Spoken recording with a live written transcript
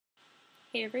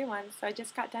Hey everyone, so I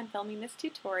just got done filming this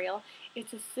tutorial.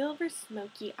 It's a Silver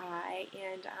Smokey Eye,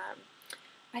 and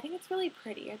I think it's really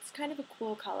pretty. It's kind of a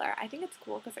cool color. I think it's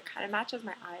cool because it kind of matches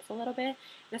my eyes a little bit,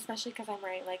 and especially because I'm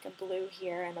wearing like a blue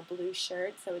here and a blue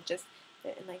shirt, so it just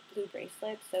fit in like blue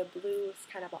bracelets, so blue is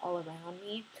kind of all around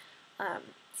me.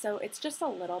 So it's just a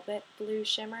little bit blue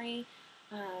shimmery,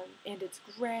 and it's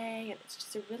gray, and it's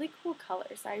just a really cool color,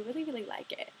 so I really, really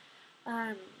like it.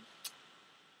 Um,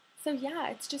 so yeah,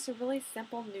 it's just a really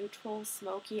simple, neutral,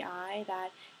 smoky eye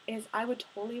that is, I would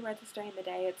totally wear this during the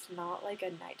day. It's not like a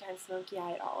nighttime smoky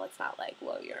eye at all. It's not like,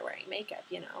 whoa, you're wearing makeup,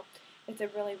 you know. It's a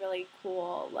really, really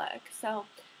cool look. So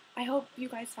I hope you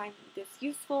guys find this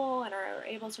useful and are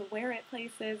able to wear it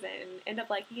places and end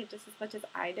up liking it just as much as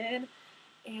I did.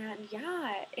 And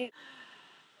yeah,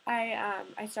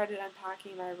 I started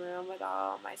unpacking my room with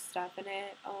all my stuff in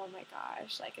it. Oh my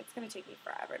gosh, like it's gonna take me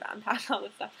forever to unpack all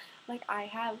this stuff. Like I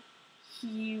have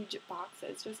huge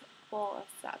boxes just full of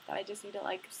stuff that I just need to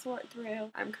like sort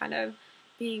through. I'm kind of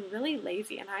being really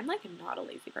lazy, and I'm like not a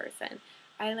lazy person.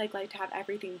 I like to have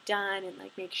everything done and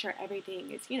like make sure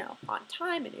everything is, you know, on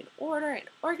time and in order and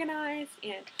organized,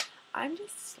 and I'm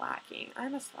just slacking.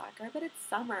 I'm a slacker, but it's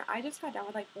summer. I just got done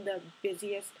with like the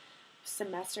busiest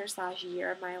semester slash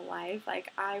year of my life.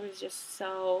 Like I was just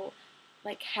so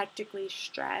like hectically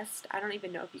stressed. I don't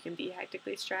even know if you can be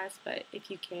hectically stressed, but if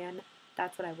you can,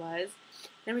 that's what I was.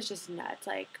 And it was just nuts,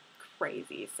 like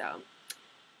crazy. So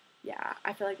yeah,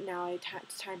 I feel like now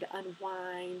it's time to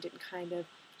unwind and kind of,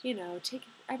 you know, take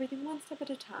everything one step at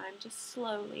a time, just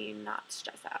slowly, not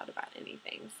stress out about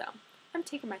anything. So I'm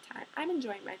taking my time. I'm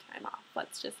enjoying my time off.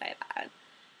 Let's just say that.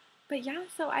 But yeah,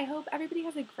 so I hope everybody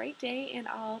has a great day, and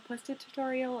I'll post a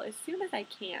tutorial as soon as I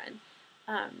can.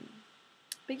 Um,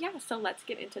 but yeah, so let's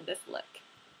get into this look.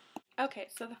 Okay,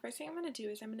 so the first thing I'm going to do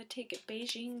is I'm going to take a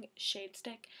bei-ing shade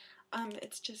stick.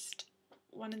 It's just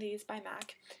one of these by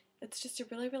MAC. It's just a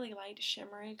really, really light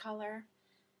shimmery color.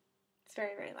 It's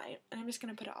very, very light. And I'm just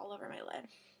going to put it all over my lid.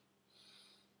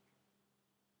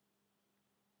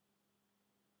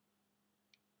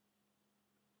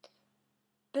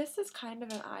 This is kind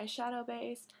of an eyeshadow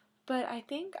base, but I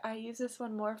think I use this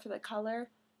one more for the color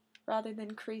rather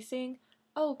than creasing.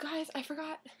 Oh, guys, I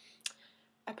forgot.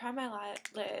 I primed my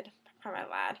lid.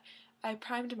 I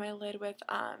primed my lid with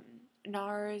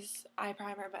NARS eye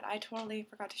primer, but I totally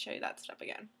forgot to show you that stuff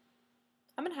again.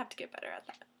 I'm gonna have to get better at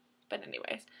that. But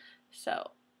anyways,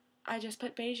 so I just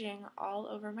put bei-ing all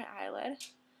over my eyelid,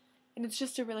 and it's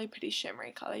just a really pretty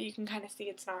shimmery color. You can kind of see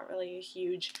it's not really a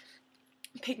huge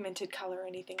pigmented color or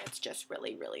anything. It's just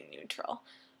really, really neutral.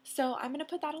 So I'm gonna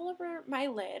put that all over my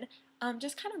lid.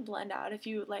 Just kind of blend out if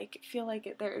you like feel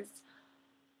like there's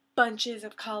bunches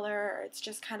of color or it's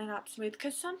just kind of not smooth,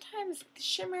 because sometimes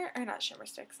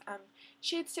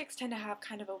shade sticks tend to have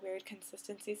kind of a weird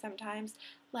consistency sometimes.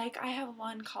 Like I have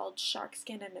one called Shark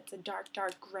Skin, and it's a dark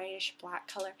grayish black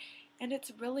color, and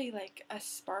it's really like a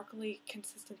sparkly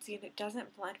consistency, and it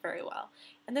doesn't blend very well.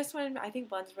 And this one I think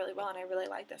blends really well, and I really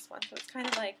like this one. So it's kind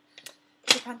of like,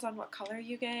 depends on what color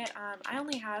you get. I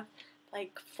only have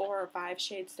like 4 or 5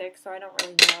 shade sticks, so I don't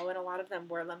really know, and a lot of them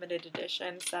were limited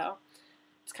edition, so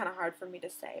it's kind of hard for me to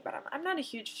say. But I'm not a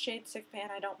huge shade stick fan.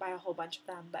 I don't buy a whole bunch of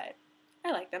them, but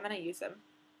I like them and I use them.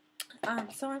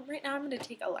 So right now I'm going to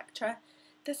take Electra.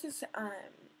 This is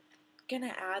going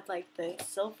to add like the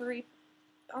silvery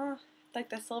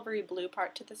blue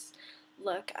part to this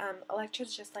look.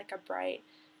 Electra's just like a bright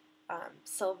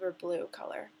silver blue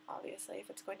color, obviously, if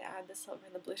it's going to add the silver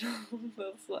and the blue to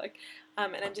this look.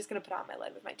 And I'm just going to put it on my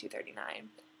lid with my 239.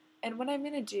 And what I'm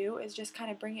going to do is just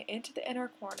kind of bring it into the inner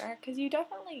corner, because you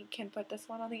definitely can put this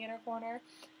one on the inner corner.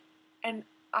 And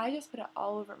I just put it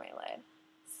all over my lid.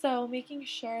 So making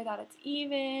sure that it's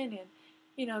even and,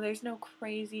 you know, there's no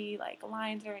crazy like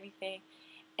lines or anything.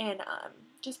 And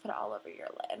just put it all over your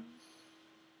lid.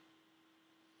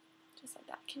 Just like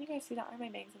that. Can you guys see that? Are my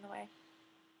bangs in the way?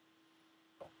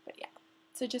 But yeah.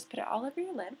 So just put it all over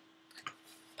your lid.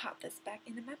 Pop this back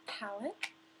into my palette.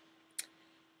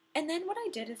 And then what I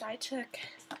did is I took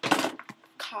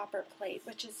copperplate,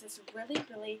 which is this really,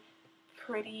 really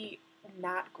pretty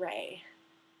matte gray.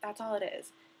 That's all it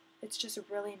is. It's just a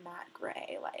really matte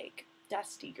gray, like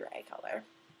dusty gray color.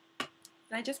 And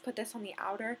I just put this on the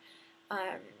outer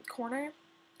corner.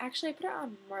 Actually, I put it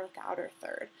on more like the outer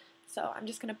third. So I'm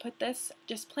just going to put this,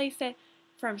 just place it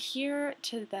from here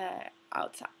to the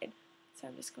outside. So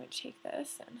I'm just going to take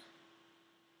this and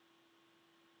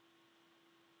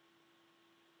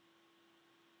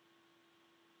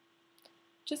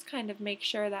just kind of make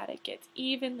sure that it gets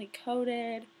evenly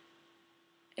coated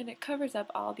and it covers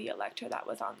up all the electra that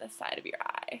was on this side of your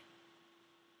eye.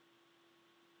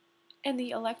 And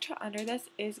the Electra under this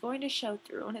is going to show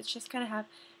through, and it's just going to have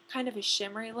kind of a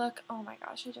shimmery look. Oh my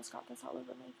gosh, I just got this all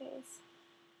over my face.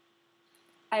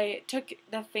 I took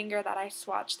the finger that I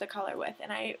swatched the color with,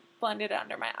 and I blended it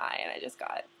under my eye, and I just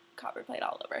got copperplate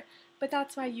all over. But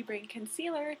that's why you bring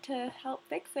concealer to help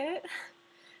fix it.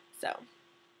 So,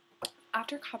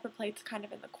 after copperplate's kind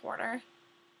of in the corner,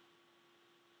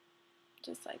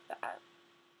 just like that,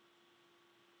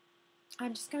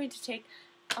 I'm just going to take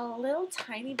a little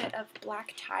tiny bit of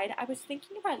black tide. I was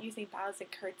thinking about using Bows and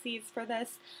Curtsies for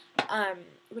this,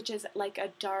 which is like a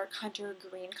dark hunter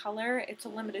green color. It's a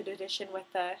limited edition with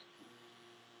the,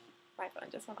 my phone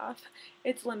just went off.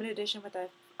 It's limited edition with the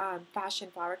fashion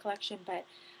flower collection, but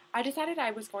I decided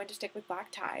I was going to stick with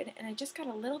black tide, and I just got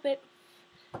a little bit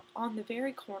on the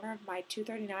very corner of my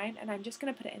 239, and I'm just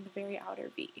going to put it in the very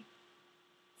outer V.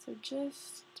 So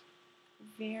just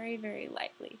very, very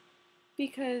lightly,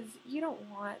 because you don't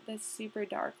want this super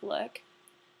dark look.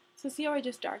 So see how I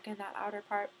just darkened that outer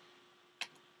part?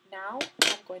 Now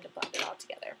I'm going to blend it all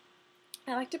together.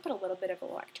 I like to put a little bit of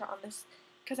Electra on this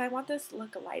because I want this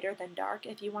look lighter than dark.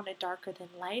 If you want it darker than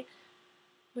light,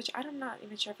 which I'm not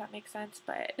even sure if that makes sense,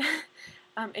 but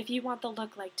if you want the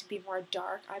look like to be more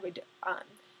dark, I would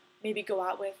maybe go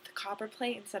out with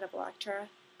copperplate instead of Electra.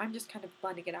 I'm just kind of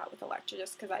blending it out with Electra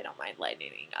just because I don't mind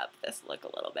lightening up this look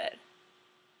a little bit.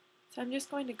 So I'm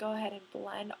just going to go ahead and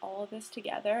blend all of this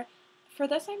together. For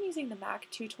this I'm using the MAC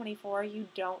 224. You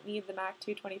don't need the MAC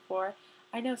 224.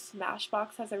 I know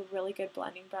Smashbox has a really good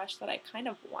blending brush that I kind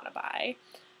of want to buy.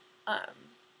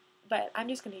 But I'm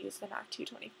just going to use the MAC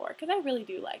 224 because I really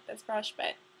do like this brush,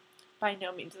 but by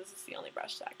no means this is the only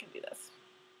brush that can do this.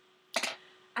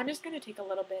 I'm just going to take a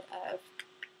little bit of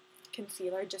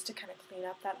concealer just to kind of clean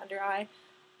up that under eye,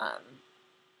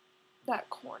 that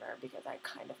corner, because I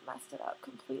kind of messed it up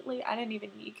completely. I didn't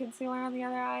even need concealer on the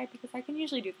other eye because I can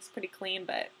usually do this pretty clean,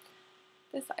 but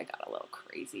this eye got a little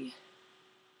crazy.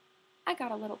 I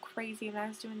got a little crazy when I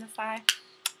was doing this eye.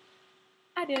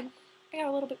 I did. I got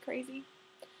a little bit crazy.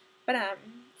 But,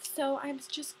 so I'm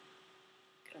just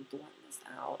gonna blend this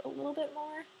out a little bit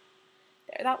more.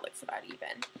 There, that looks about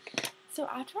even. So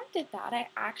after I did that,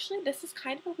 this is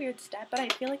kind of a weird step, but I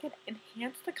feel like it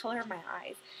enhanced the color of my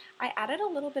eyes. I added a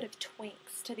little bit of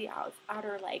twinks to the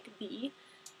outer, like, V.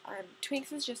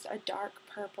 Twinks is just a dark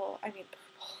purple,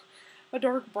 a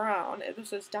dark brown.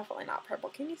 This is definitely not purple.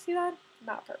 Can you see that?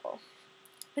 Not purple.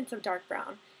 It's a dark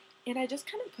brown. And I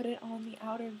just kind of put it on the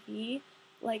outer V,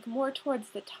 like more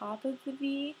towards the top of the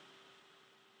V.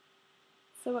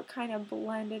 So it kind of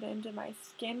blended into my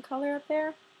skin color up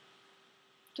there.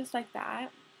 Just like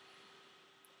that.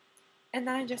 And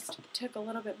then I just took a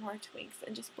little bit more twinks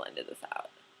and just blended this out.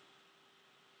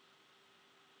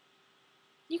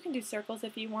 You can do circles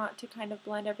if you want to kind of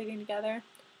blend everything together.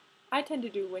 I tend to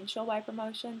do windshield wiper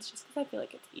motions just because I feel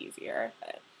like it's easier,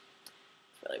 but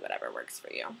it's really whatever works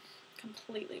for you.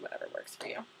 Completely whatever works for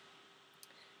you.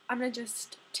 I'm going to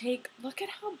just look at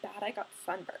how bad I got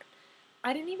sunburn.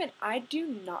 I do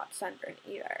not sunburn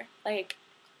either. Like,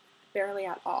 barely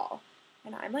at all.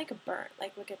 And I'm like burnt.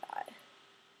 Like, look at that.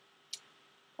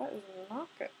 That is not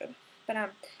good. But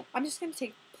I'm just gonna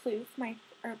take Ploof,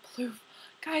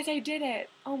 Guys, I did it.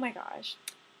 Oh my gosh.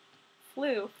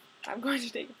 Floof. I'm going to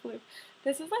take a Ploof.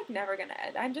 This is like never gonna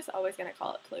end. I'm just always gonna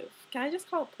call it Ploof. Can I just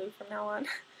call it Ploof from now on?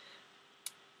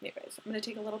 Anyways, I'm gonna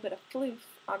take a little bit of Floof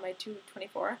on my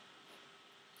 224.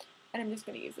 And I'm just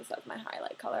gonna use this as my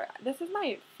highlight color. This is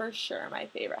for sure my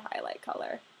favorite highlight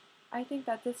color. I think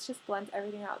that this just blends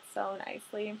everything out so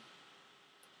nicely.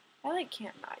 I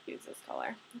can't not use this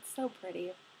color. It's so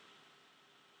pretty.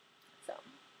 So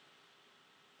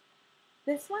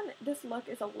this look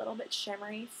is a little bit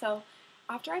shimmery. So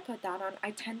after I put that on,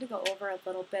 I tend to go over a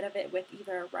little bit of it with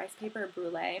either rice paper or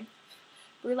brulee.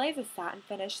 Brulee is a satin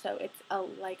finish, so it's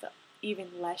even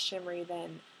less shimmery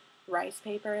than rice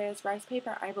paper is. Rice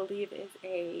paper, I believe, is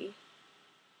a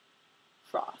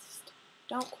frost.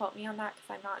 Don't quote me on that because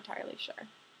I'm not entirely sure.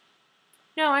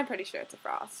 No, I'm pretty sure it's a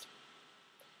frost.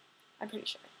 I'm pretty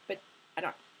sure, but I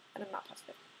don't know, and I'm not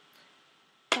positive.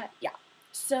 But yeah,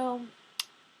 so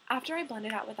after I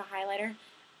blended out with a highlighter,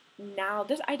 now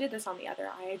I did this on the other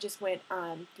eye. I just went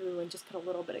through and just put a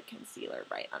little bit of concealer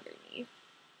right underneath.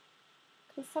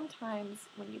 Because sometimes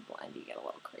when you blend, you get a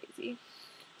little crazy.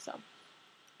 So I'm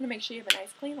going to make sure you have a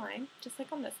nice clean line, just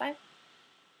like on this side.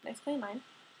 Nice clean line.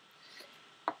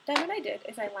 Then what I did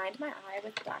is I lined my eye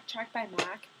with Blacktrack by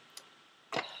MAC.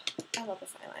 I love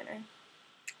this eyeliner.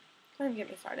 Don't even get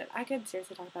me started. I could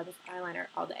seriously talk about this eyeliner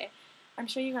all day. I'm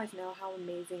sure you guys know how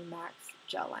amazing MAC's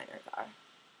gel liners are.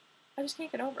 I just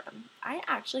can't get over them.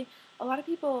 A lot of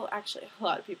people,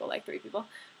 like 3 people,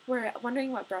 were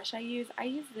wondering what brush I use. I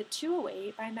use the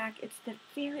 208 by MAC. It's the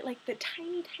very, like, the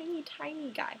tiny, tiny,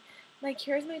 tiny guy. Like,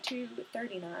 here's my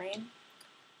 239.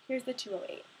 Here's the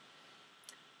 208.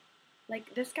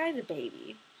 Like, this guy's a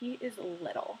baby. He is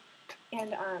little.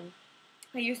 And,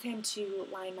 I use him to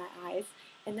line my eyes.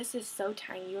 And this is so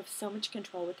tiny. You have so much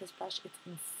control with this brush. It's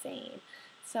insane.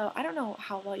 So I don't know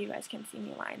how well you guys can see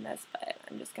me line this, but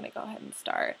I'm just going to go ahead and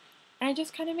start. And I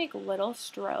just kind of make little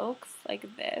strokes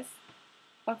like this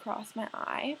across my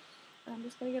eye. I'm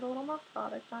just going to get a little more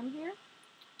product on here.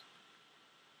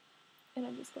 And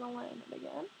I'm just going to line it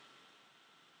again.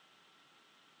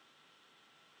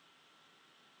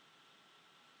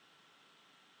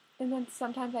 And then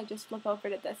sometimes I just flip over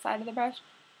to this side of the brush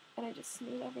and I just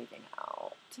smooth everything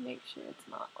out to make sure it's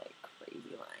not like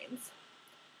crazy lines.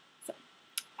 So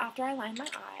after I line my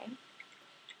eye,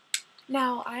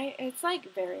 now it's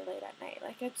like very late at night,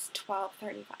 like it's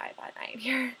 12:35 at night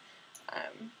here,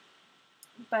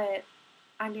 but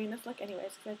I'm doing this look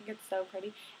anyways because I think it's so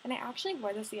pretty, and I actually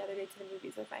wore this the other day to the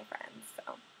movies with my friends,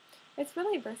 so it's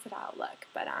really a versatile look.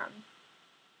 But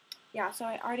yeah, so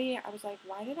I was like,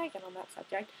 why did I get on that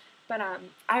subject? But I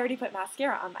already put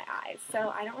mascara on my eyes, so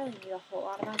I don't really need a whole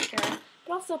lot of mascara,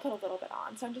 but I'll still put a little bit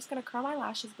on. So I'm just going to curl my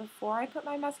lashes before I put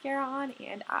my mascara on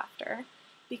and after,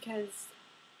 because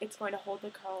it's going to hold the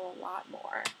curl a lot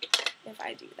more if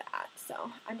I do that.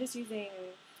 So I'm just using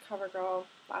CoverGirl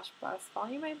Lash Plus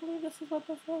Volume, I believe this is what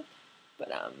this is. But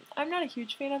I'm not a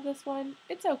huge fan of this one.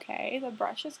 It's okay. The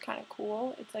brush is kind of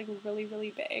cool. It's like really,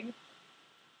 really big.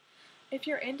 If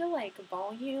you're into like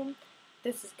volume,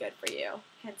 this is good for you,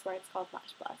 hence why it's called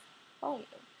Lash Plus Volume.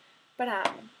 But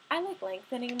I like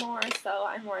lengthening more, so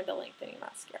I'm more into lengthening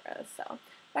mascaras. So,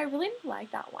 but I really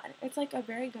like that one. It's like a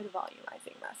very good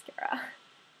volumizing mascara.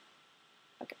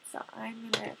 Okay, so I'm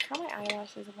gonna curl my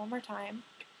eyelashes one more time.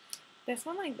 This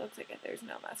one like looks like there's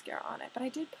no mascara on it, but I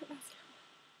did put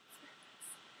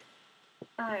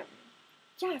mascara on.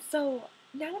 Yeah. So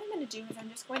now what I'm gonna do is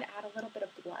I'm just going to add a little bit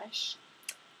of blush.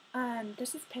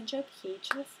 This is Pincho Peach.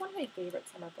 This is one of my favorite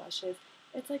summer blushes.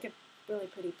 It's like a really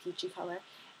pretty peachy color.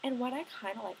 And what I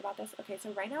kind of like about this, okay,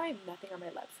 so right now I have nothing on my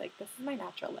lips. Like, this is my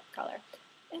natural lip color.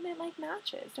 And it, like,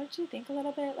 matches. Don't you think a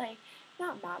little bit? Like,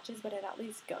 not matches, but it at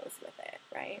least goes with it,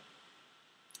 right?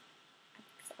 I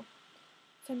think so.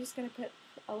 So I'm just going to put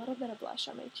a little bit of blush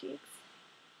on my cheeks.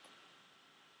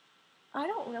 I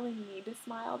don't really need to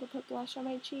smile to put blush on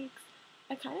my cheeks.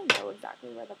 I kind of know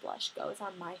exactly where the blush goes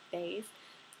on my face.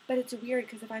 But it's weird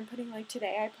because if I'm putting, like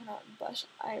today I put on blush,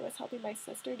 I was helping my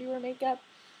sister do her makeup.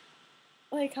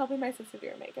 Like helping my sister do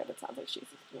her makeup, it sounds like she's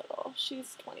little.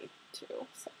 She's 22,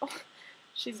 so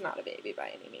she's not a baby by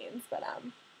any means. But I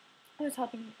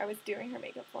was doing her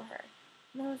makeup for her.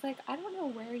 And I was like, I don't know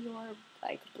where your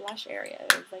like blush area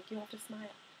is. Like you have to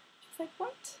smile. She's like,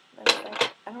 what? And I was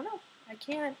like, I don't know. I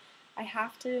can't. I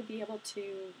have to be able to,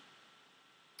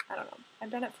 I don't know.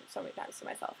 I've done it for so many times to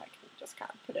myself. I can just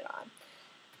kind of put it on.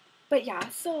 But yeah,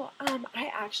 so I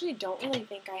actually don't really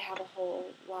think I have a whole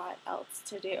lot else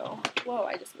to do. Whoa,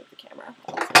 I just moved the camera.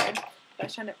 That was weird. I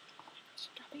was trying to,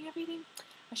 dropping everything.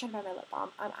 I was trying to buy my lip balm.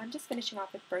 I'm just finishing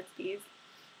off with Burts Bees.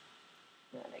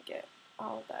 And then I get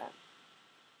all of that.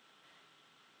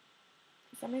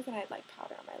 For some reason I had like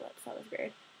powder on my lips. That was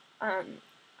weird.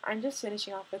 I'm just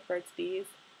finishing off with Burts Bees.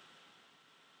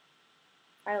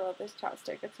 I love this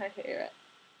chapstick. It's my favorite.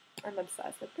 I'm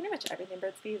obsessed with pretty much everything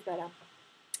Burts Bees, but I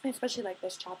especially like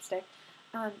this chapstick.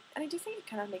 And I just think it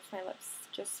kind of makes my lips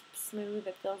just smooth.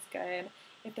 It feels good.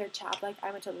 If they're chapped, like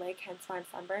I went to the lake, hence why I'm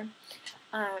sunburned.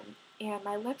 And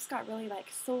my lips got really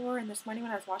like sore. And this morning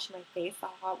when I was washing my face, the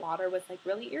hot water was like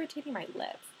really irritating my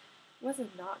lips. It was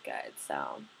not good.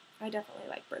 So I definitely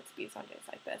like Burt's Bees on days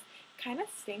like this. Kind of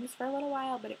stings for a little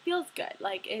while, but it feels good.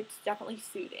 Like it's definitely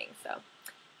soothing. So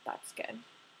that's good.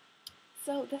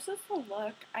 So this is the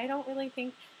look. I don't really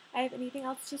think I have anything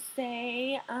else to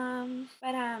say.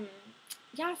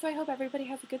 Yeah, so I hope everybody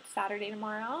has a good Saturday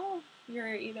tomorrow.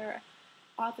 You're either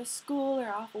off of school or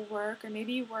off of work, or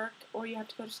maybe you work or you have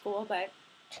to go to school, but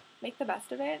make the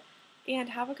best of it. And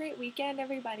have a great weekend,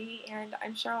 everybody. And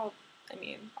I'm sure I'll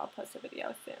post a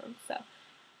video soon. So,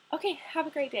 okay, have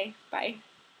a great day. Bye.